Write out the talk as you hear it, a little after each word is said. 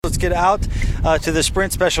Let's get out to the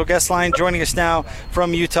Sprint special guest line. Joining us now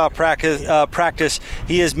from Utah practice,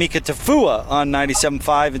 he is Mika Tafua on 97.5 and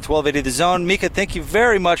 1280 The Zone. Mika, thank you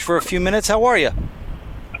very much for a few minutes. How are you?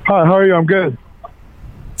 Hi, how are you? I'm good.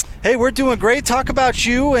 Hey, we're doing great. Talk about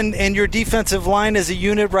you and your defensive line as a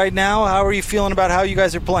unit right now. How are you feeling about how you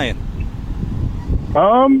guys are playing?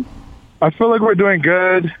 I feel like we're doing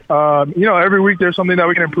good. Every week there's something that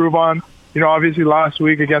we can improve on. Obviously last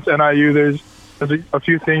week against NIU, there's a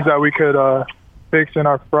few things that we could fix in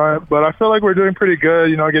our front. But I feel like we're doing pretty good,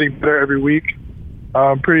 getting better every week.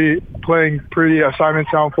 Playing pretty assignment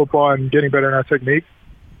sound football and getting better in our technique.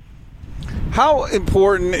 How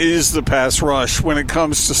important is the pass rush when it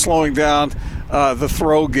comes to slowing down the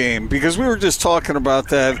throw game? Because we were just talking about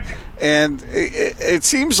that, and it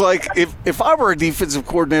seems like if I were a defensive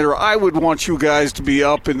coordinator, I would want you guys to be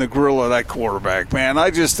up in the grill of that quarterback, man. I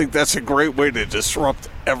just think that's a great way to disrupt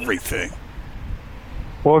everything.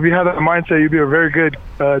 Well, if you had that mindset, you'd be a very good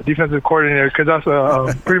defensive coordinator, because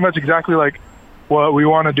that's pretty much exactly like what we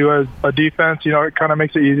want to do as a defense. It kind of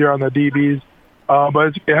makes it easier on the DBs.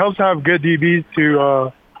 But it helps to have good DBs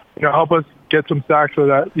to, help us get some sacks so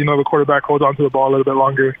that, the quarterback holds onto the ball a little bit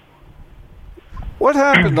longer. What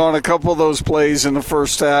happened on a couple of those plays in the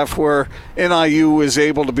first half where NIU was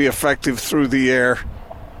able to be effective through the air?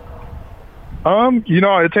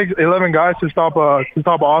 It takes 11 guys to stop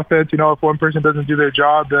offense. If one person doesn't do their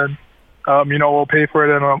job, then, we'll pay for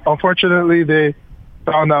it. And unfortunately, they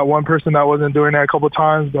found that one person that wasn't doing that a couple of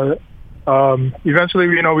times, but eventually,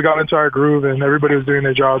 we got into our groove and everybody was doing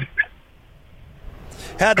their job.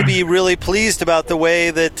 Had to be really pleased about the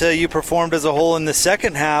way that you performed as a whole in the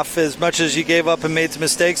second half. As much as you gave up and made some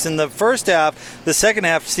mistakes in the first half, the second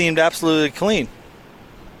half seemed absolutely clean.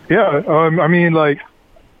 Yeah,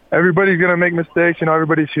 everybody's going to make mistakes.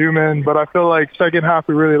 Everybody's human. But I feel like second half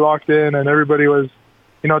we really locked in and everybody was,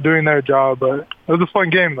 doing their job. But it was a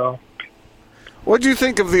fun game, though. What do you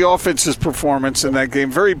think of the offense's performance in that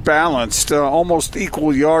game? Very balanced, almost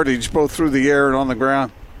equal yardage, both through the air and on the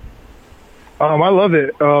ground. I love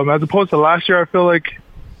it. As opposed to last year, I feel like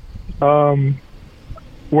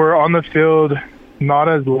we're on the field not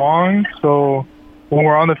as long. So when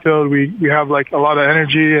we're on the field, we have a lot of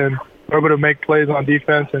energy and we're able to make plays on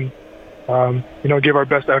defense and, give our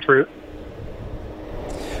best effort.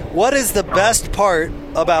 What is the best part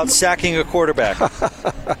about sacking a quarterback?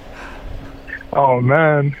 Oh,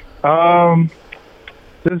 man.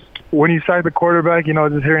 Just when you sack the quarterback,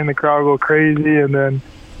 just hearing the crowd go crazy and then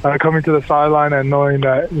coming to the sideline and knowing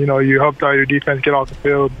that, you helped out your defense get off the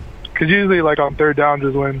field. Because usually, on third down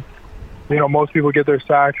is when, most people get their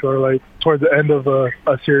sacks or, towards the end of a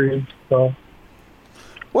series. So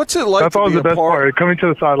what's it like that's to always be the best part, coming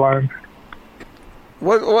to the sideline.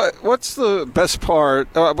 What's the best part?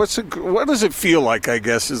 What does it feel like, I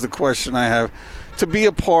guess, is the question I have, to be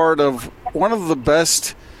a part of one of the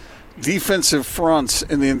best defensive fronts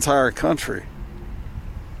in the entire country?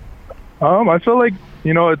 I feel like,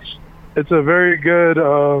 it's a very good,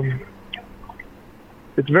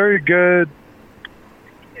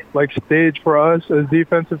 stage for us as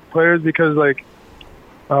defensive players because,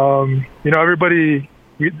 everybody,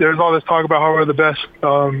 there's all this talk about how we're the best,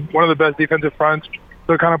 one of the best defensive fronts.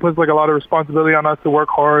 So it kind of puts, a lot of responsibility on us to work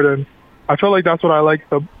hard. And I feel like that's what I like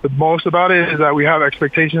the most about it is that we have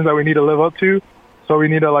expectations that we need to live up to. So we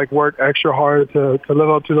need to, work extra hard to live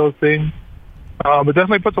up to those things. It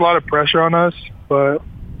definitely puts a lot of pressure on us. But,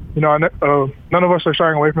 none of us are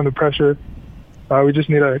shying away from the pressure. We just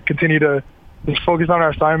need to continue to just focus on our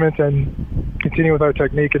assignments and continue with our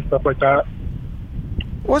technique and stuff like that.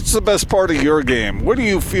 What's the best part of your game? What do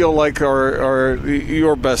you feel like are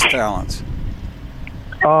your best talents?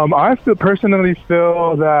 I personally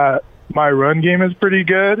feel that my run game is pretty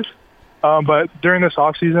good. But during this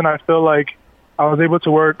offseason, I feel like I was able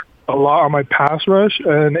to work a lot on my pass rush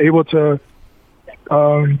and able to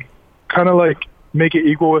make it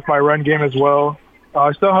equal with my run game as well.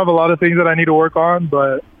 I still have a lot of things that I need to work on,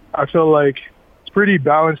 but I feel like it's pretty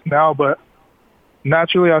balanced now. But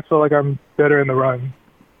naturally, I feel like I'm better in the run.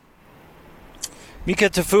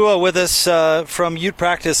 Mika Tafua with us from Ute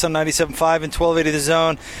practice on 97.5 and 1280 The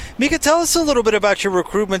Zone. Mika, tell us a little bit about your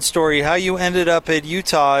recruitment story, how you ended up at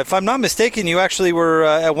Utah. If I'm not mistaken, you actually were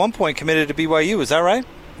at one point committed to BYU. Is that right?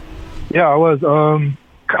 Yeah, I was.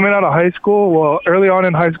 Coming out of high school, early on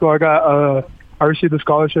in high school, I received a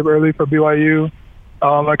scholarship early for BYU.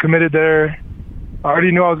 I committed there. I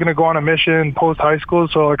already knew I was going to go on a mission post-high school,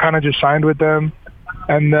 so I kind of just signed with them.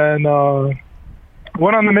 And then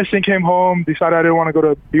went on the mission, came home, decided I didn't want to go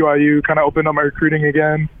to BYU, kind of opened up my recruiting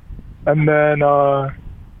again. And then I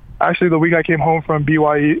actually the week I came home from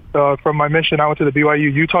BYU, from my mission, I went to the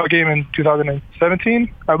BYU Utah game in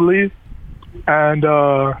 2017, I believe. And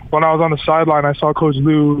when I was on the sideline, I saw Coach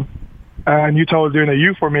Lou, and Utah was doing a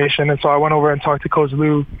U formation, and so I went over and talked to Coach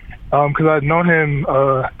Lou because I'd known him,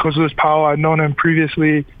 Coach Louis Powell. I'd known him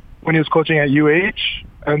previously when he was coaching at UH,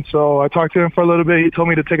 and so I talked to him for a little bit. He told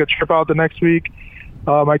me to take a trip out the next week.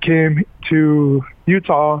 I came to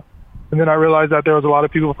Utah, and then I realized that there was a lot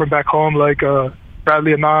of people from back home, like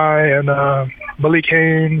Bradley Anai and Malik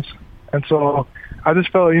Haynes, and so I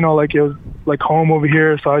just felt, like it was like home over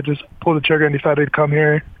here. So I just pulled the trigger and decided to come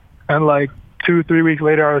here, and like 2-3 weeks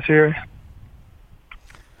later, I was here.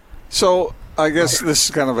 So I guess this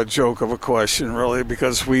is kind of a joke of a question, really,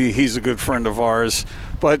 because he's a good friend of ours.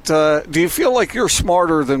 But do you feel like you're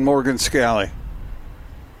smarter than Morgan Scally?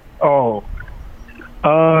 Oh,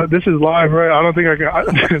 this is live, right? I don't think I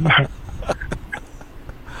can.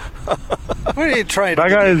 What are you trying to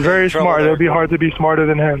That guy is very smart. It'll be hard to be smarter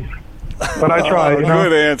than him. But I try.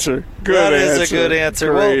 Good answer. That is a good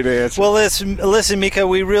answer. Great answer. Well, listen, Mika,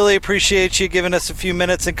 we really appreciate you giving us a few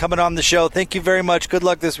minutes and coming on the show. Thank you very much. Good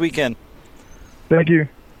luck this weekend. Thank you.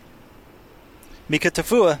 Mika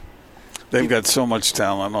Tafua. They've got so much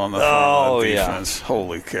talent on the front of defense. Yeah.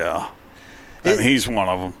 Holy cow. And he's one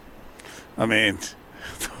of them. I mean,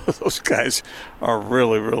 those guys are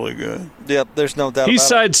really, really good. Yep, there's no doubt he about it. He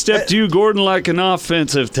sidestepped you, Gordon, like an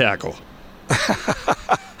offensive tackle.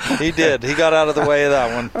 He did. He got out of the way of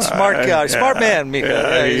that one. Smart guy. Smart man,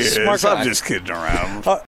 Mika. He's smart guy. I'm just kidding around.